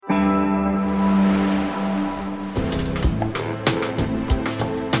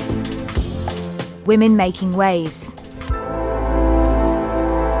Women Making Waves.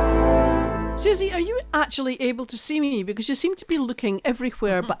 Susie, are you actually able to see me? Because you seem to be looking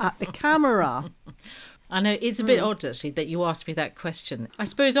everywhere but at the camera. I know, it's a bit odd, actually, that you asked me that question. I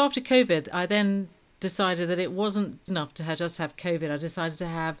suppose after COVID, I then decided that it wasn't enough to just have COVID. I decided to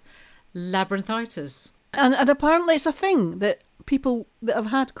have labyrinthitis. And apparently it's a thing that people that have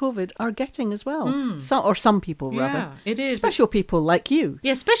had COVID are getting as well. Some people, rather. Yeah, it is. Special people like you.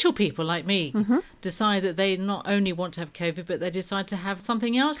 Yeah, special people like me decide that they not only want to have COVID, but they decide to have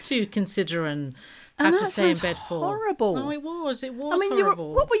something else to consider and have to stay in bed for. Horrible. Oh, it was. It was I mean,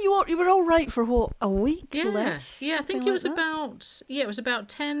 horrible. You were all right for what, a week? Yeah, less? yeah. I think it was about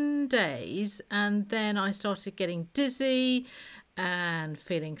 10 days, and then I started getting dizzy and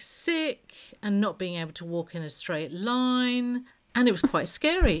feeling sick and not being able to walk in a straight line. And it was quite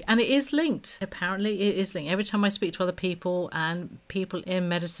scary. And it is linked. Apparently, it is linked. Every time I speak to other people and people in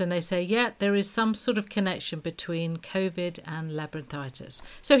medicine, they say, yeah, there is some sort of connection between COVID and labyrinthitis.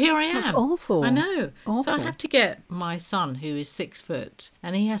 So here I am. That's awful. I know. Awful. So I have to get my son, who is 6 foot,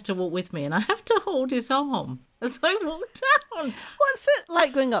 and he has to walk with me, and I have to hold his arm as I walk down. What's it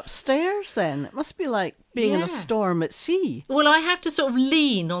like going upstairs then? It must be like being in a storm at sea. Well, I have to sort of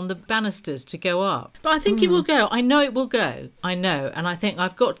lean on the banisters to go up. But I think it will go. I know it will go. I know. And I think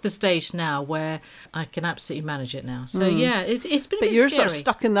I've got to the stage now where I can absolutely manage it now. So, yeah, it's been a bit scary. But you're sort of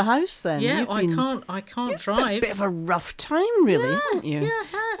stuck in the house then. Yeah, I can't drive. You've had a bit of a rough time, really, haven't you? Yeah.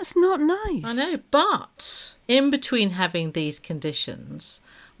 It's not nice. I know. But in between having these conditions,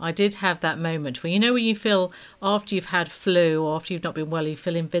 I did have that moment where, when you feel after you've had flu or after you've not been well, you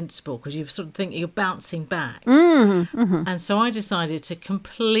feel invincible because you sort of think you're bouncing back. And so I decided to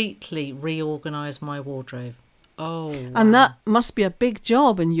completely reorganise my wardrobe. Oh, wow. And that must be a big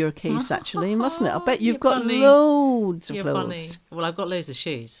job in your case, actually, mustn't it? I bet you've got loads of clothes. Funny. Well, I've got loads of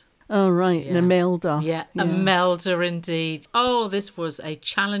shoes. Oh, right, an Imelda. Yeah, Imelda indeed. Oh, this was a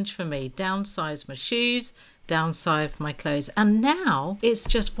challenge for me. Downsize my shoes, downsize my clothes. And now it's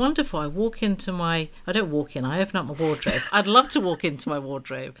just wonderful. I don't walk in, I open up my wardrobe. I'd love to walk into my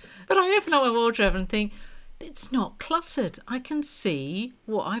wardrobe, but I open up my wardrobe and think, it's not cluttered. I can see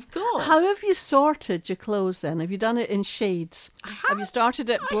what I've got. How have you sorted your clothes then? Have you done it in shades? Have you started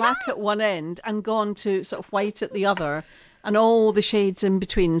at black at one end and gone to sort of white at the other? And all the shades in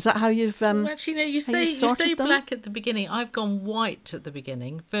between. Is that how you've actually, no, you say black at the beginning. I've gone white at the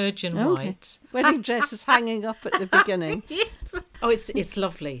beginning, virgin white. Wedding dress is hanging up at the beginning. Yes. Oh, it's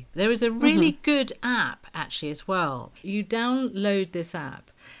lovely. There is a really good app, actually, as well. You download this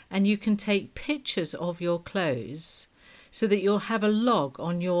app and you can take pictures of your clothes so that you'll have a log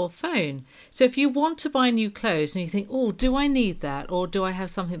on your phone. So if you want to buy new clothes and you think, oh, do I need that? Or do I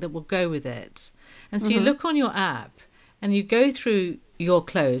have something that will go with it? And so you look on your app, and you go through your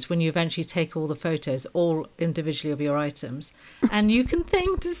clothes when you eventually take all the photos, all individually of your items, and you can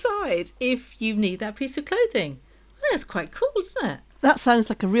then decide if you need that piece of clothing. Well, that's quite cool, isn't it? That sounds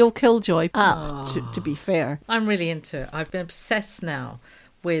like a real killjoy app, to be fair. I'm really into it. I've been obsessed now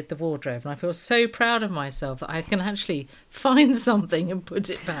with the wardrobe, and I feel so proud of myself that I can actually find something and put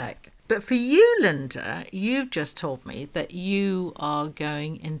it back. But for you, Linda, you've just told me that you are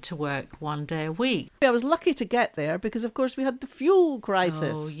going into work one day a week. I was lucky to get there because, of course, we had the fuel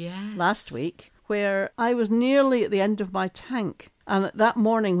crisis last week where I was nearly at the end of my tank. And that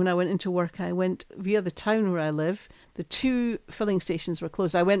morning when I went into work, I went via the town where I live. The 2 filling stations were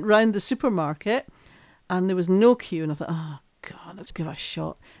closed. I went round the supermarket and there was no queue. And I thought, oh, God, let's give it a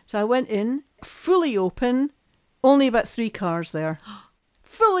shot. So I went in, fully open, only about 3 cars there.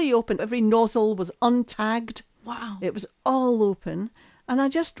 Fully open. Every nozzle was untagged. Wow. It was all open. And I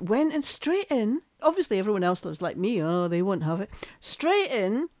just went in straight in. Obviously, everyone else was like me. Oh, they won't have it. Straight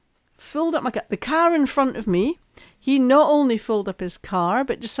in, filled up my car. The car in front of me, he not only filled up his car,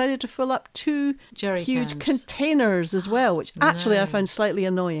 but decided to fill up 2 huge containers as well, which actually I found slightly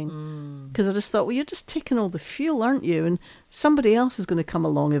annoying. Because I just thought, well, you're just taking all the fuel, aren't you? And somebody else is going to come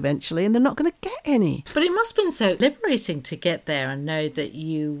along eventually and they're not going to get any. But it must have been so liberating to get there and know that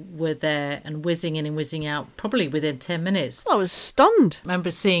you were there and whizzing in and whizzing out probably within 10 minutes. I was stunned. I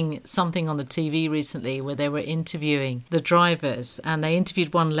remember seeing something on the TV recently where they were interviewing the drivers and they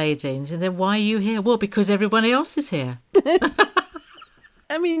interviewed one lady and said, why are you here? Well, because everyone else is here.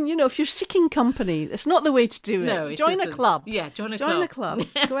 I mean, if you're seeking company, it's not the way to do it. No, join a club. Yeah, join a club.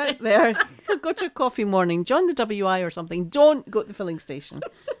 Go out there, go to a coffee morning, join the WI or something. Don't go to the filling station.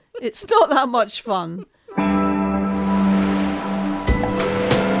 It's not that much fun.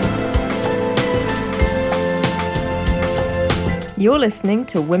 You're listening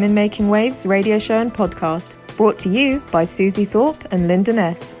to Women Making Waves radio show and podcast, brought to you by Susie Thorpe and Linda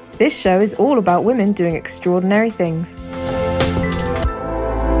Ness. This show is all about women doing extraordinary things.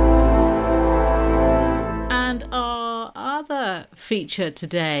 And our other feature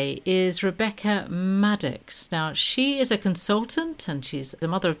today is Rebecca Maddox. Now, she is a consultant and she's the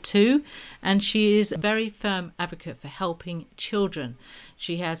mother of two, and she is a very firm advocate for helping children.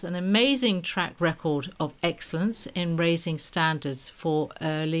 She has an amazing track record of excellence in raising standards for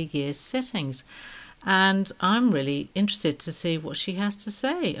early years settings. And I'm really interested to see what she has to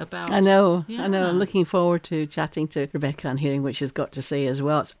say about... I know. I'm looking forward to chatting to Rebecca and hearing what she's got to say as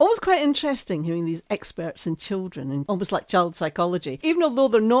well. It's always quite interesting hearing these experts in children and almost like child psychology. Even although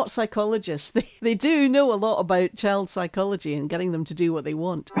they're not psychologists, they do know a lot about child psychology and getting them to do what they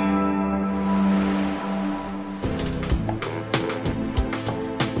want.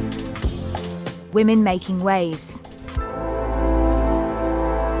 Women Making Waves.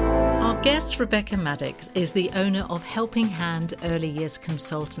 Our guest, Rebecca Maddox, is the owner of Helping Hand Early Years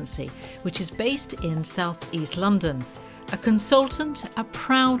Consultancy, which is based in South East London. A consultant, a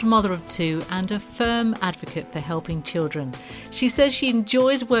proud mother of two, and a firm advocate for helping children. She says she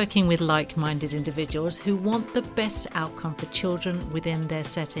enjoys working with like-minded individuals who want the best outcome for children within their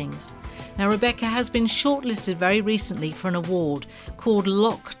settings. Now, Rebecca has been shortlisted very recently for an award called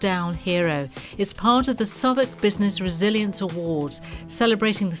Lockdown Hero. It's part of the Southwark Business Resilience Awards,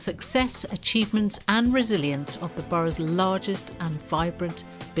 celebrating the success, achievements and resilience of the borough's largest and vibrant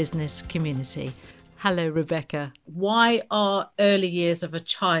business community. Hello, Rebecca. Why are early years of a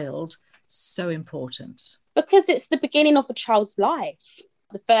child so important? Because it's the beginning of a child's life.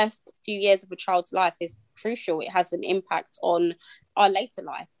 The first few years of a child's life is crucial. It has an impact on our later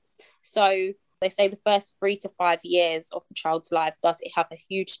life. So they say the first 3 to 5 years of a child's life does it have a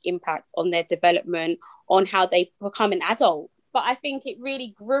huge impact on their development, on how they become an adult. But I think it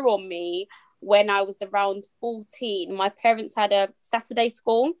really grew on me when I was around 14. My parents had a Saturday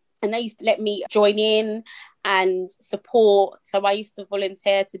school, and they used to let me join in and support. So I used to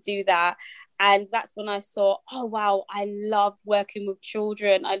volunteer to do that. And that's when I saw, oh, wow, I love working with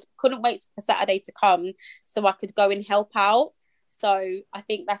children. I couldn't wait for Saturday to come so I could go and help out. So I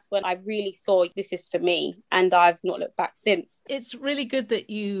think that's when I really saw this is for me, and I've not looked back since. It's really good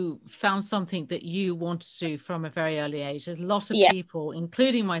that you found something that you wanted to do from a very early age. There's a lot of people,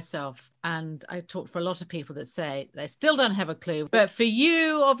 including myself, and I talk for a lot of people that say they still don't have a clue. But for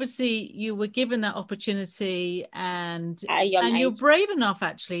you, obviously, you were given that opportunity, and you're brave enough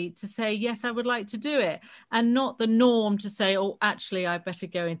actually to say, yes, I would like to do it, and not the norm to say, oh, actually, I better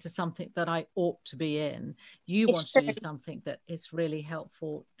go into something that I ought to be in. You want to do something that is really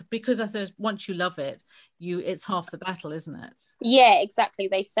helpful, because I suppose once you love it, it's half the battle, isn't it? Yeah, exactly.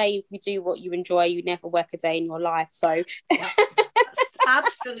 They say if you do what you enjoy, you never work a day in your life. So that's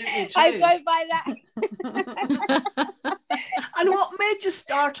absolutely true. I go by that. And what made you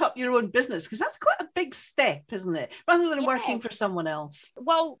start up your own business? Because that's quite a big step, isn't it? Rather than working for someone else.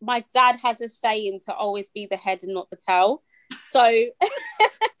 Well, my dad has a saying to always be the head and not the tail. So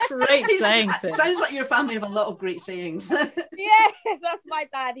great sayings. Sounds like your family have a lot of great sayings. Yeah, that's my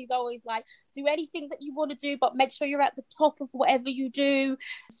dad. He's always like, do anything that you want to do, but make sure you're at the top of whatever you do.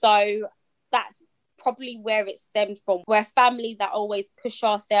 So that's probably where it stemmed from. We're a family that always push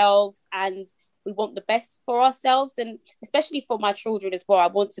ourselves, and we want the best for ourselves, and especially for my children as well. I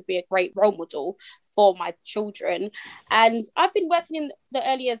want to be a great role model for my children. And I've been working in the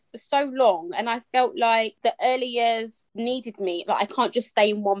early years for so long, and I felt like the early years needed me. Like, I can't just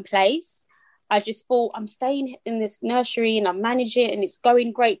stay in one place. I just thought, I'm staying in this nursery and I'm managing it and it's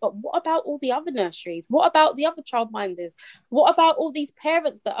going great. But what about all the other nurseries? What about the other childminders? What about all these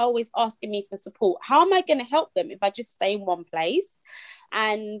parents that are always asking me for support? How am I going to help them if I just stay in one place?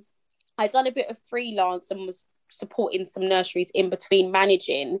 And I'd done a bit of freelance and was supporting some nurseries in between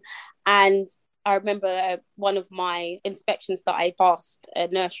managing. And I remember one of my inspections that I passed a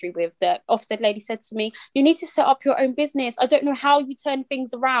nursery with, the Ofsted lady said to me, you need to set up your own business. I don't know how you turn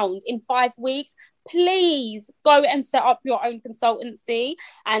things around in 5 weeks. Please go and set up your own consultancy.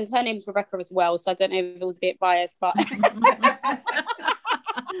 And her name's Rebecca as well. So I don't know if it was a bit biased, but...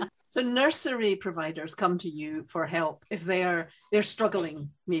 So nursery providers come to you for help if they're struggling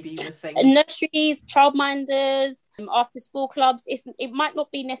maybe with things. Nurseries, childminders, after school clubs. It might not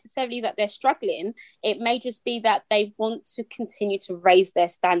be necessarily that they're struggling. It may just be that they want to continue to raise their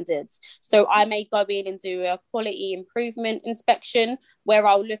standards. So I may go in and do a quality improvement inspection where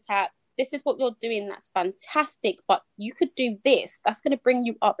I'll look at this is what you're doing, that's fantastic, but you could do this, that's going to bring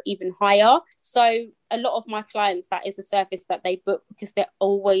you up even higher. So a lot of my clients, that is a service that they book because they're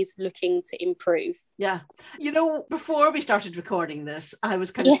always looking to improve. Yeah. You know, before we started recording this, I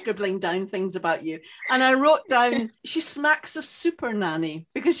was kind of scribbling down things about you. And I wrote down, she smacks of super nanny,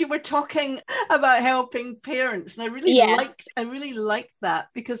 because you were talking about helping parents. And I really liked that,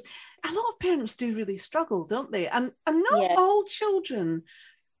 because a lot of parents do really struggle, don't they? And not all children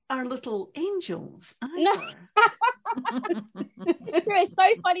are little angels either. No. It's true. It's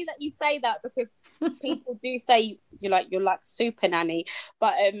so funny that you say that, because people do say you're like super nanny,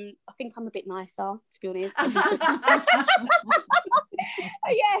 but I think I'm a bit nicer, to be honest.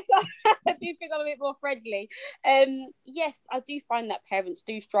 Yes, I do think I'm a bit more friendly. Yes, I do find that parents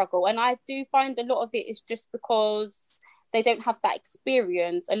do struggle, and I do find a lot of it is just because they don't have that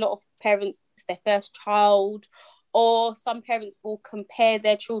experience. A lot of parents, it's their first child, or some parents will compare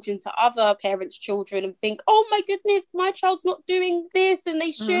their children to other parents' children and think, oh my goodness, my child's not doing this and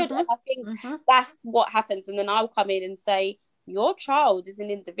they should. And I think that's what happens. And then I'll come in and say, your child is an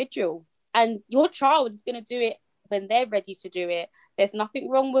individual and your child is going to do it when they're ready to do it. There's nothing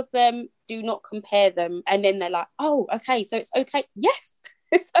wrong with them. Do not compare them. And then they're like, oh, okay, so it's okay. Yes,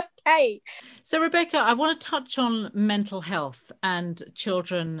 it's okay. So Rebecca, I want to touch on mental health and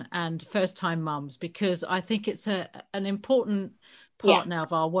children and first-time mums, because I think it's an important part now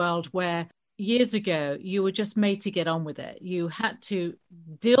of our world, where years ago you were just made to get on with it. You had to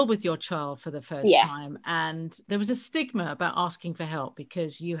deal with your child for the first time, and there was a stigma about asking for help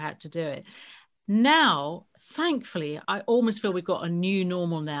because you had to do it. Now, thankfully, I almost feel we've got a new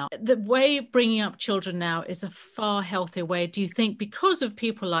normal now. The way of bringing up children now is a far healthier way. Do you think because of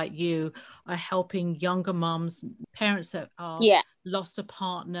people like you are helping younger mums, parents that are lost a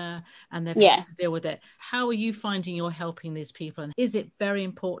partner and they've had to deal with it? How are you finding you're helping these people? And is it very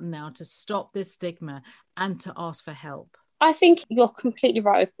important now to stop this stigma and to ask for help? I think you're completely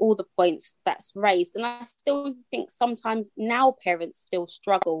right with all the points that's raised. And I still think sometimes now parents still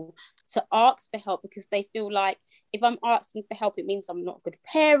struggle to ask for help, because they feel like if I'm asking for help, it means I'm not a good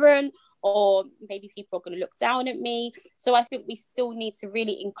parent, or maybe people are going to look down at me. So I think we still need to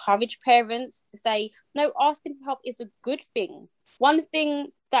really encourage parents to say, no, asking for help is a good thing. One thing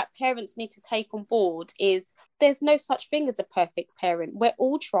that parents need to take on board is there's no such thing as a perfect parent. We're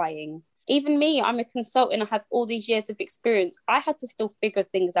all trying. Even me, I'm a consultant. I have all these years of experience. I had to still figure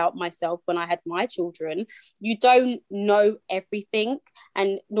things out myself when I had my children. You don't know everything,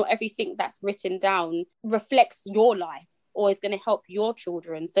 and not everything that's written down reflects your life or is going to help your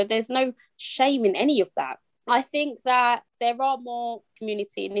children. So there's no shame in any of that. I think that there are more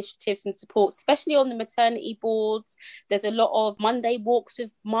community initiatives and support, especially on the maternity boards. There's a lot of Monday walks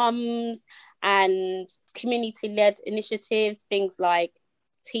with mums and community-led initiatives, things like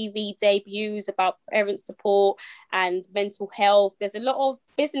TV debuts about parent support and mental health. There's a lot of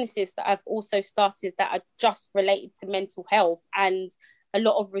businesses that I've also started that are just related to mental health, and a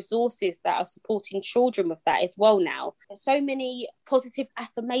lot of resources that are supporting children with that as well now. There's so many positive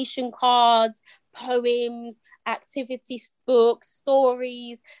affirmation cards, poems, activities, books,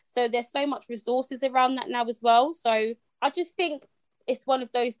 stories. So there's so much resources around that now as well. So I just think it's one of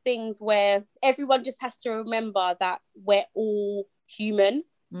those things where everyone just has to remember that we're all human.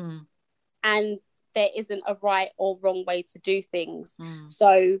 And there isn't a right or wrong way to do things.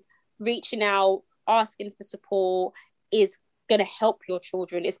 So reaching out, asking for support is going to help your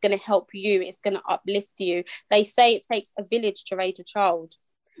children. It's going to help you. It's going to uplift you. They say it takes a village to raise a child.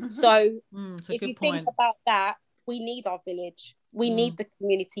 So if you think about that, we need our village. We need the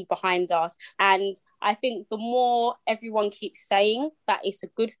community behind us. And I think the more everyone keeps saying that it's a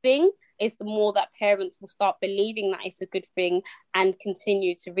good thing, is the more that parents will start believing that it's a good thing and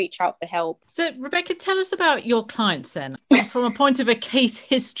continue to reach out for help. So, Rebecca, tell us about your clients then, from a point of a case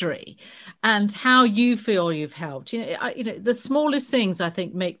history, and how you feel you've helped. You know, the smallest things, I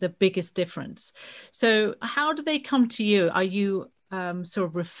think, make the biggest difference. So how do they come to you? Are you sort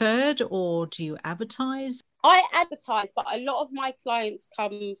of referred, or do you advertise? I advertise, but a lot of my clients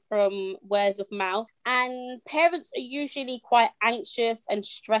come from word of mouth, and parents are usually quite anxious and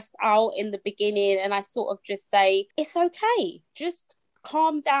stressed out in the beginning. And I sort of just say, it's okay, just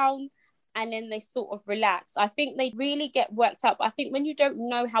calm down. And then they sort of relax. I think they really get worked up. I think when you don't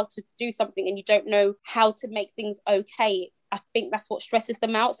know how to do something and you don't know how to make things okay, I think that's what stresses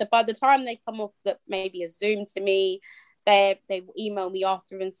them out. So by the time they come off maybe a Zoom to me, they will email me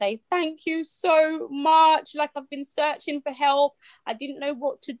after and say, thank you so much. Like, I've been searching for help. I didn't know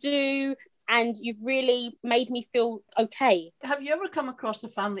what to do. And you've really made me feel okay. Have you ever come across a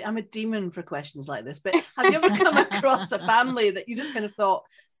family? I'm a demon for questions like this, but have you ever come across a family that you just kind of thought,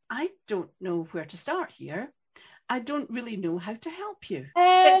 I don't know where to start here. I don't really know how to help you.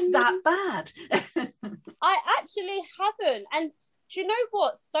 It's that bad. I actually haven't. And do you know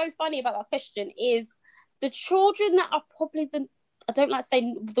what's so funny about that question is the children that are probably I don't like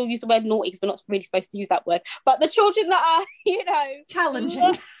saying, they'll use the word naughty because we're not really supposed to use that word, but the children that are, challenging,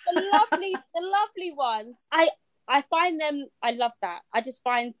 the lovely ones, I find them, I love that.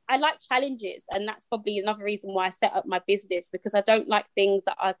 I like challenges, and that's probably another reason why I set up my business, because I don't like things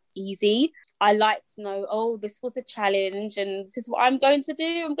that are easy. I like to know, oh, this was a challenge and this is what I'm going to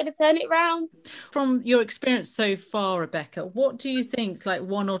do. I'm going to turn it around. From your experience so far, Rebecca, what do you think, like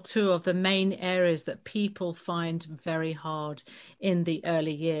one or two of the main areas that people find very hard in the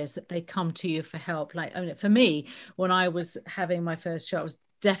early years that they come to you for help? Like, I mean, for me, when I was having my first child, it was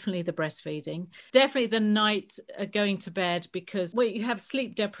definitely the breastfeeding, definitely the night going to bed, because when you have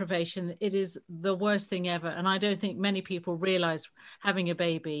sleep deprivation, it is the worst thing ever. And I don't think many people realize having a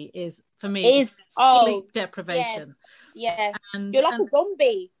baby is, for me, sleep deprivation. Yes. And you're like a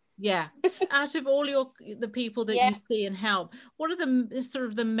zombie. Yeah. Out of all the people that you see and help, what are the sort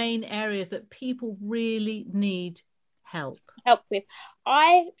of the main areas that people really need help with?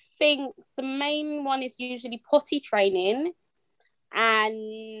 I think the main one is usually potty training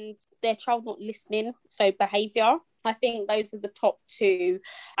and their child not listening, so behaviour. I think those are the top two.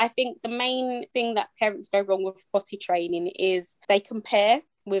 I think the main thing that parents go wrong with potty training is they compare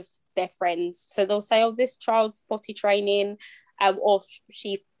with their friends. So they'll say, oh, this child's potty training, or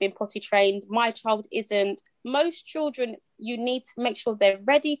she's been potty trained, my child isn't. Most children, you need to make sure they're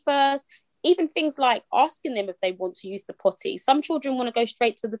ready first. Even things like asking them if they want to use the potty. Some children want to go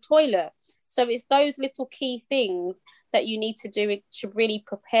straight to the toilet. So it's those little key things that you need to do to really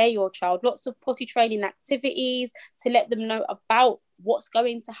prepare your child. Lots of potty training activities to let them know about what's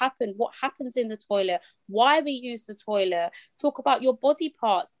going to happen, what happens in the toilet, why we use the toilet, talk about your body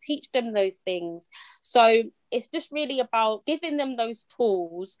parts, teach them those things. So it's just really about giving them those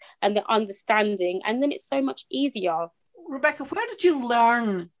tools and the understanding, and then it's so much easier. Rebecca, where did you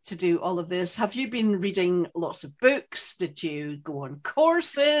learn to do all of this? Have you been reading lots of books? Did you go on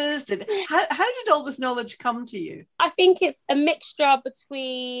courses? How did all this knowledge come to you? I think it's a mixture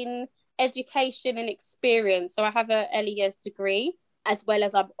between education and experience. So I have a LES degree, as well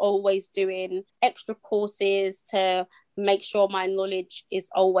as I'm always doing extra courses to make sure my knowledge is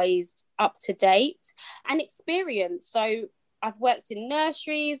always up to date, and experience. So I've worked in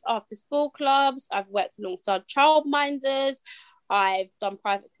nurseries, after school clubs, I've worked alongside childminders, I've done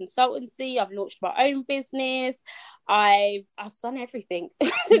private consultancy, I've launched my own business, I've done everything.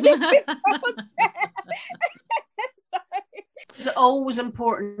 Is it always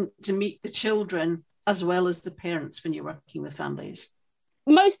important to meet the children as well as the parents when you're working with families?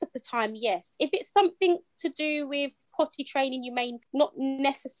 Most of the time, yes. If it's something to do with potty training, you may not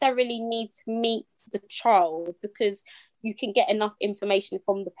necessarily need to meet the child, because you can get enough information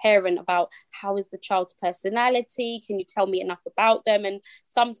from the parent about how is the child's personality, can you tell me enough about them, and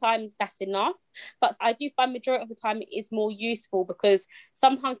sometimes that's enough. But I do find majority of the time it is more useful, because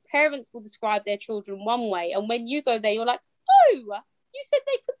sometimes parents will describe their children one way, and when you go there you're like, oh, you said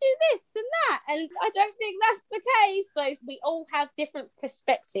they could do this and that, and I don't think that's the case. So we all have different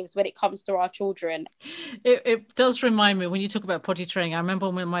perspectives when it comes to our children. It does remind me, when you talk about potty training, I remember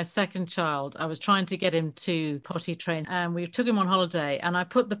when my second child, I was trying to get him to potty train, and we took him on holiday, and I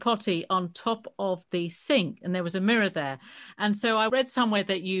put the potty on top of the sink, and there was a mirror there, and so I read somewhere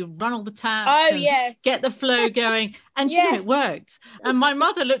that you run all the taps get the flow going, and you know, it worked. And my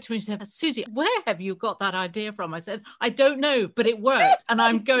mother looked at me and said, Susie, where have you got that idea from? I said, I don't know, but it worked. And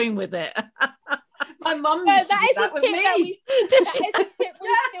I'm going with it. My mum used to do that with me. That is a tip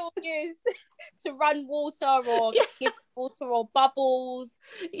we still use to run water or give water or bubbles.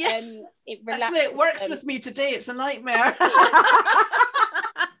 Yeah. It relaxes. Actually, it works with me today. It's a nightmare.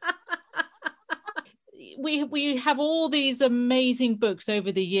 We have all these amazing books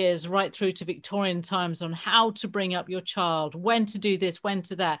over the years, right through to Victorian times, on how to bring up your child, when to do this, when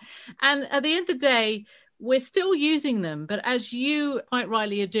to that. And at the end of the day, we're still using them, but as you quite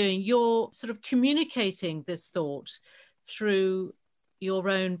rightly are doing, you're sort of communicating this thought through your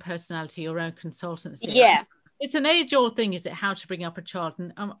own personality, your own consultancy. Yeah. It's an age-old thing, is it, how to bring up a child?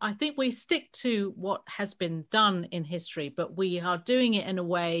 And I think we stick to what has been done in history, but we are doing it in a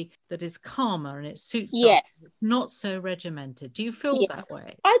way that is calmer and it suits us. It's not so regimented. Do you feel that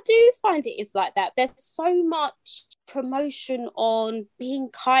way? I do find it is like that. There's so much promotion on being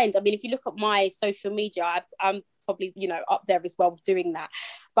kind. I mean, if you look at my social media, I'm probably, up there as well doing that.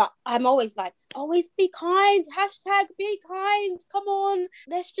 But I'm always like, always be kind, #be kind, come on,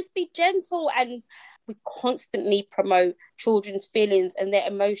 let's just be gentle. And we constantly promote children's feelings and their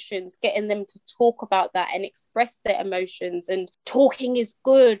emotions, getting them to talk about that and express their emotions, and talking is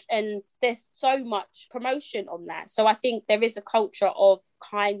good, and there's so much promotion on that. So I think there is a culture of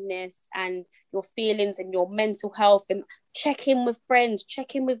kindness and your feelings and your mental health, and check in with friends,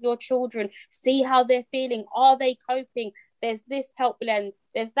 check in with your children, see how they're feeling, are they coping? There's this helpline,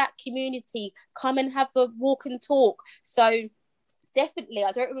 there's that community, come and have a walk and talk. So definitely,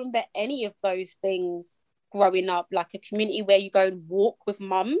 I don't remember any of those things growing up, like a community where you go and walk with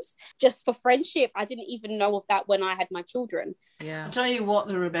mums just for friendship. I didn't even know of that when I had my children. Yeah. I'll tell you what,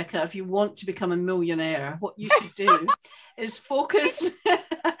 though, Rebecca, if you want to become a millionaire, what you should do is focus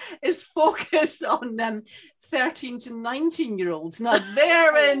on 13 to 19-year-olds. Now,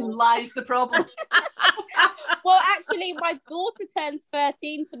 therein lies the problem. Well, actually, my daughter turns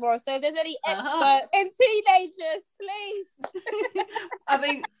 13 tomorrow, so if there's any experts in teenagers, please. I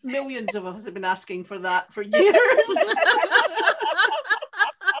think millions of us have been asking for that for years.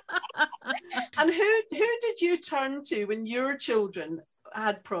 And who did you turn to when your children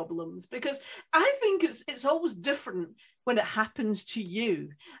had problems? Because I think it's always different when it happens to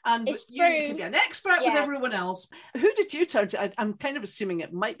you, and you can be an expert with everyone else. Who did you turn to? I'm kind of assuming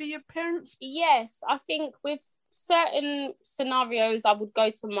it might be your parents. Yes, I think with certain scenarios I would go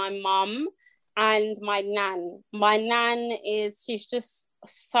to my mum and my nan. My nan she's just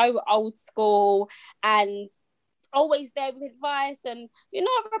so old school and always there with advice, and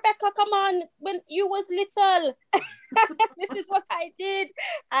Rebecca, come on, when you was little this is what I did.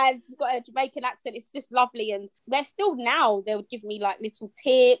 And she's got a Jamaican accent. It's just lovely. And they're still now, they would give me like little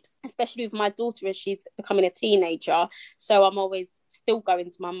tips, especially with my daughter as she's becoming a teenager. So I'm always still going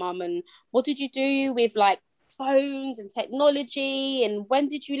to my mum and, what did you do with like phones and technology, and when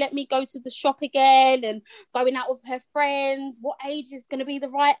did you let me go to the shop again, and going out with her friends, what age is going to be the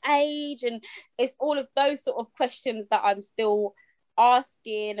right age? And it's all of those sort of questions that I'm still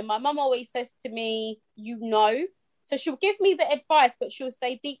asking. And my mum always says to me, so she'll give me the advice, but she'll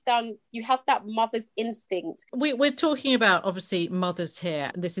say deep down, you have that mother's instinct. We're talking about, obviously, mothers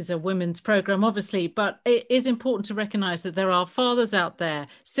here. This is a women's programme, obviously, but it is important to recognise that there are fathers out there,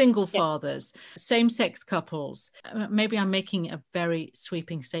 single fathers, same-sex couples. Maybe I'm making a very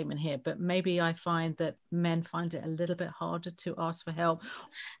sweeping statement here, but maybe I find that men find it a little bit harder to ask for help.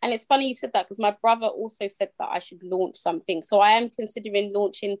 And it's funny you said that, because my brother also said that I should launch something. So I am considering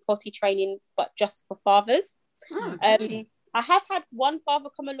launching potty training, but just for fathers. Oh, okay. I have had one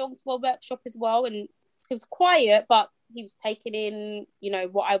father come along to a workshop as well, and it was quiet, but he was taking in,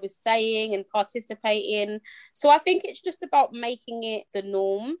 what I was saying and participating. So I think it's just about making it the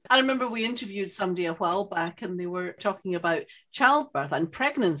norm. I remember we interviewed somebody a while back, and they were talking about childbirth and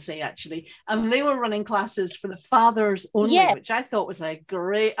pregnancy, actually, and they were running classes for the fathers only, which I thought was a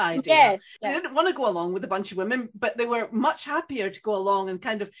great idea. They didn't want to go along with a bunch of women, but they were much happier to go along, and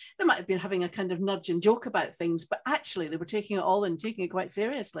they might have been having a kind of nudge and joke about things, but actually they were taking it all and taking it quite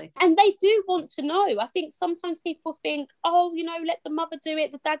seriously. And they do want to know. I think sometimes people think, let the mother do it,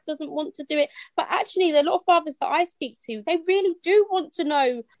 the dad doesn't want to do it. But actually, a lot of fathers that I speak to, they really do want to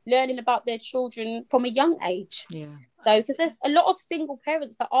know, learning about their children from a young age. Yeah. So, because there's a lot of single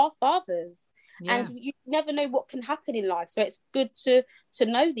parents that are fathers. Yeah. And you never know what can happen in life. So it's good to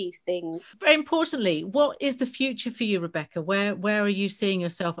know these things. Very importantly, what is the future for you, Rebecca? Where are you seeing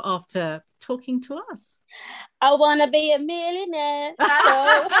yourself after talking to us? I want to be a millionaire.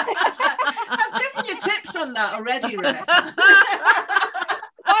 I've given you tips on that already, Rebecca.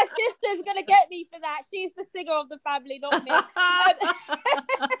 My sister's going to get me for that. She's the singer of the family, not me.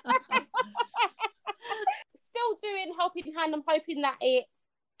 Still doing Helping Hand. I'm hoping that it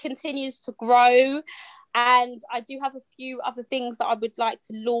continues to grow, and I do have a few other things that I would like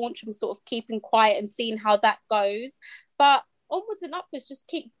to launch. I'm sort of keeping quiet and seeing how that goes, but onwards and upwards, just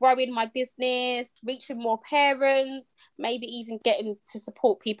keep growing my business, reaching more parents, maybe even getting to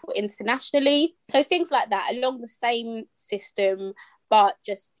support people internationally. So things like that, along the same system, but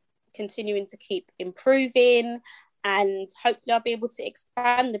just continuing to keep improving, and hopefully I'll be able to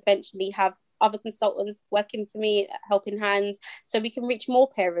expand, eventually have other consultants working for me at Helping Hand, so we can reach more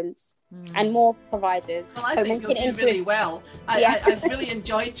parents and more providers. Well, I think you'll do really well. I've really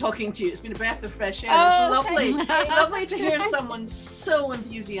enjoyed talking to you. It's been a breath of fresh air. It's lovely to hear someone so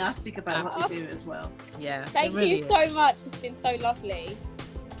enthusiastic about what they do as well. Yeah. Thank you so much. It's been so lovely.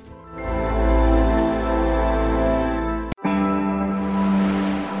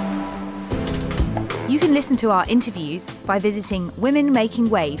 You can listen to our interviews by visiting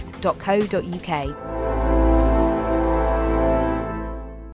womenmakingwaves.co.uk.